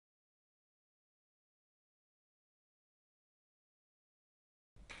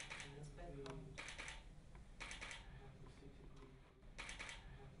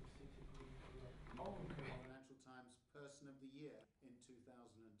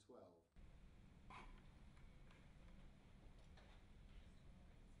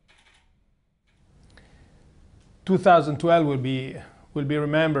2012 will be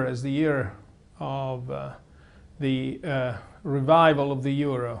remembered as the year of the revival of the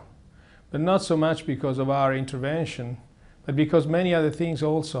euro, but not so much because of our intervention, but because many other things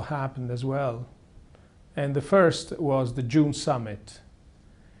also happened as well. And the first was the June summit,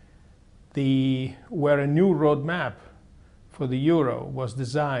 where a new roadmap for the euro was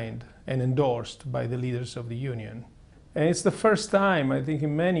designed and endorsed by the leaders of the Union. And it's the first time, I think,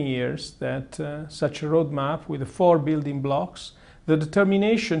 in many years that such a roadmap with the 4 building blocks, the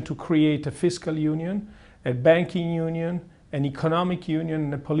determination to create a fiscal union, a banking union, an economic union,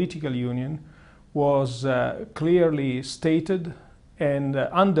 and a political union was clearly stated and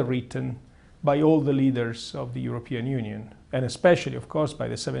underwritten by all the leaders of the European Union, and especially, of course, by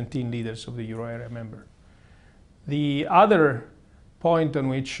the 17 leaders of the euro area member. The other point on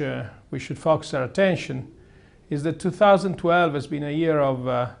which we should focus our attention is that 2012 has been a year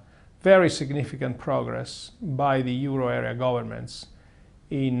of very significant progress by the euro area governments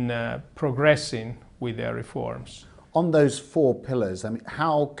in progressing with their reforms. On those 4 pillars, I mean,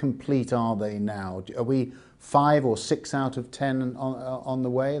 how complete are they now? Are we 5 or 6 out of 10 on the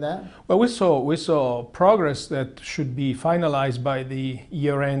way there? Well, we saw progress that should be finalized by the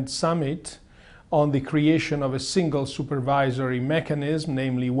year-end summit on the creation of a single supervisory mechanism,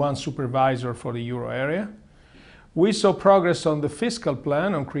 namely one supervisor for the euro area. We saw progress on the fiscal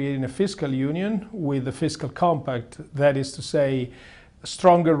plan, on creating a fiscal union with the fiscal compact, that is to say,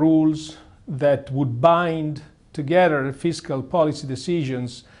 stronger rules that would bind together the fiscal policy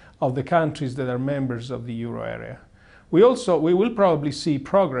decisions of the countries that are members of the euro area. We will probably see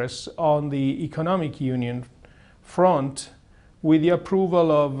progress on the economic union front with the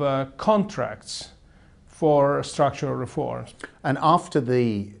approval of contracts for structural reforms. And after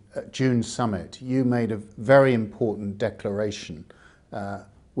the June summit, you made a very important declaration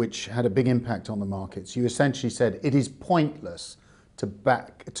which had a big impact on the markets. You essentially said it is pointless to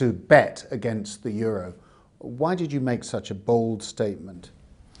bet against the euro. Why did you make such a bold statement?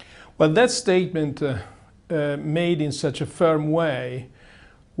 Well, that statement made in such a firm way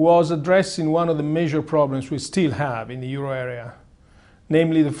was addressing one of the major problems we still have in the euro area,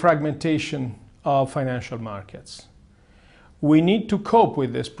 namely the fragmentation of financial markets. We need to cope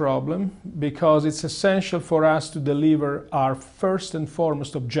with this problem because it's essential for us to deliver our first and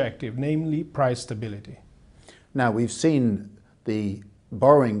foremost objective, namely price stability. Now, we've seen the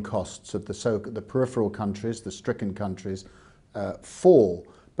borrowing costs of the peripheral countries, the stricken countries, fall.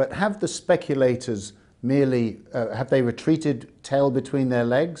 But have the speculators merely, have they retreated tail between their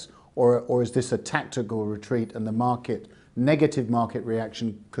legs, or is this a tactical retreat and the negative market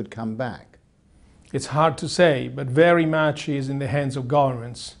reaction could come back? It's hard to say, but very much is in the hands of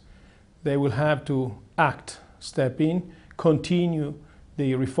governments. They will have to act, step in, continue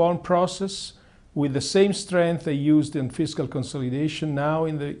the reform process with the same strength they used in fiscal consolidation now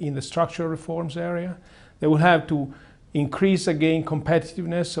in the structural reforms area. They will have to increase again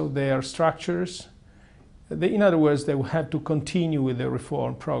competitiveness of their structures. In other words, they will have to continue with the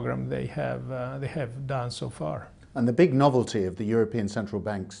reform program they have done so far. And the big novelty of the European Central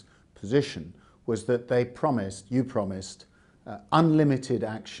Bank's position was that you promised unlimited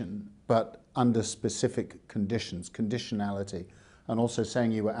action, but under specific conditions, conditionality, and also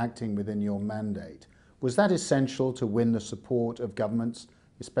saying you were acting within your mandate. Was that essential to win the support of governments,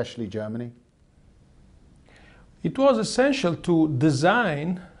 especially Germany? It was essential to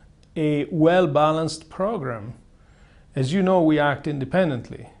design a well-balanced program. As you know, we act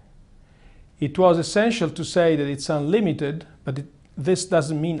independently. It was essential to say that it's unlimited, but this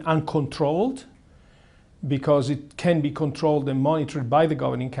doesn't mean uncontrolled, because it can be controlled and monitored by the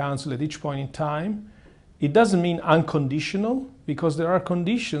Governing Council at each point in time. It doesn't mean unconditional, because there are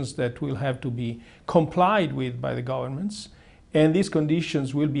conditions that will have to be complied with by the governments, and these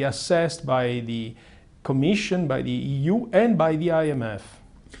conditions will be assessed by the Commission, by the EU, and by the IMF.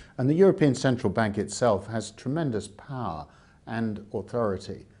 And the European Central Bank itself has tremendous power and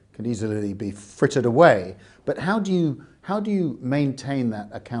authority, can easily be frittered away. But how do you maintain that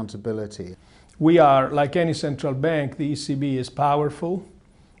accountability? We are, like any central bank, the ECB is powerful,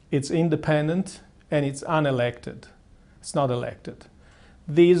 it's independent, and it's unelected. It's not elected.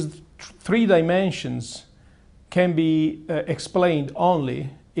 These 3 dimensions can be explained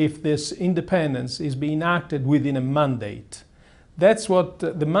only if this independence is being acted within a mandate. That's what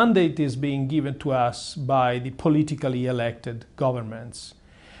the mandate is being given to us by the politically elected governments.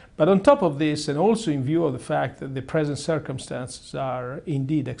 But on top of this, and also in view of the fact that the present circumstances are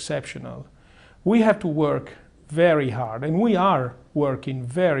indeed exceptional, we have to work very hard, and we are working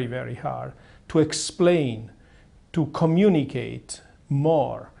very, very hard to explain, to communicate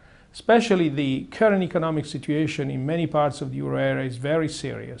more, Especially the current economic situation in many parts of the euro area is very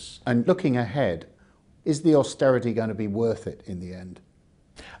serious. And looking ahead, is the austerity going to be worth it in the end?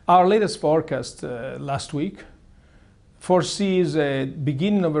 Our latest forecast last week foresees a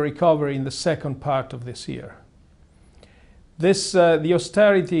beginning of a recovery in the second part of this year. The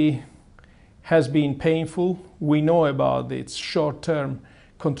austerity has been painful. We know about its short-term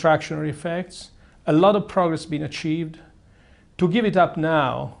contractionary effects. A lot of progress has been achieved. To give it up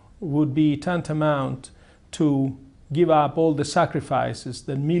now would be tantamount to give up all the sacrifices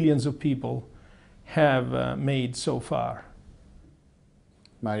that millions of people have made so far.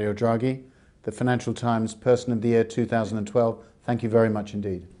 Mario Draghi, the Financial Times Person of the Year 2012, thank you very much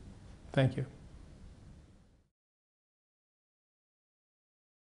indeed. Thank you.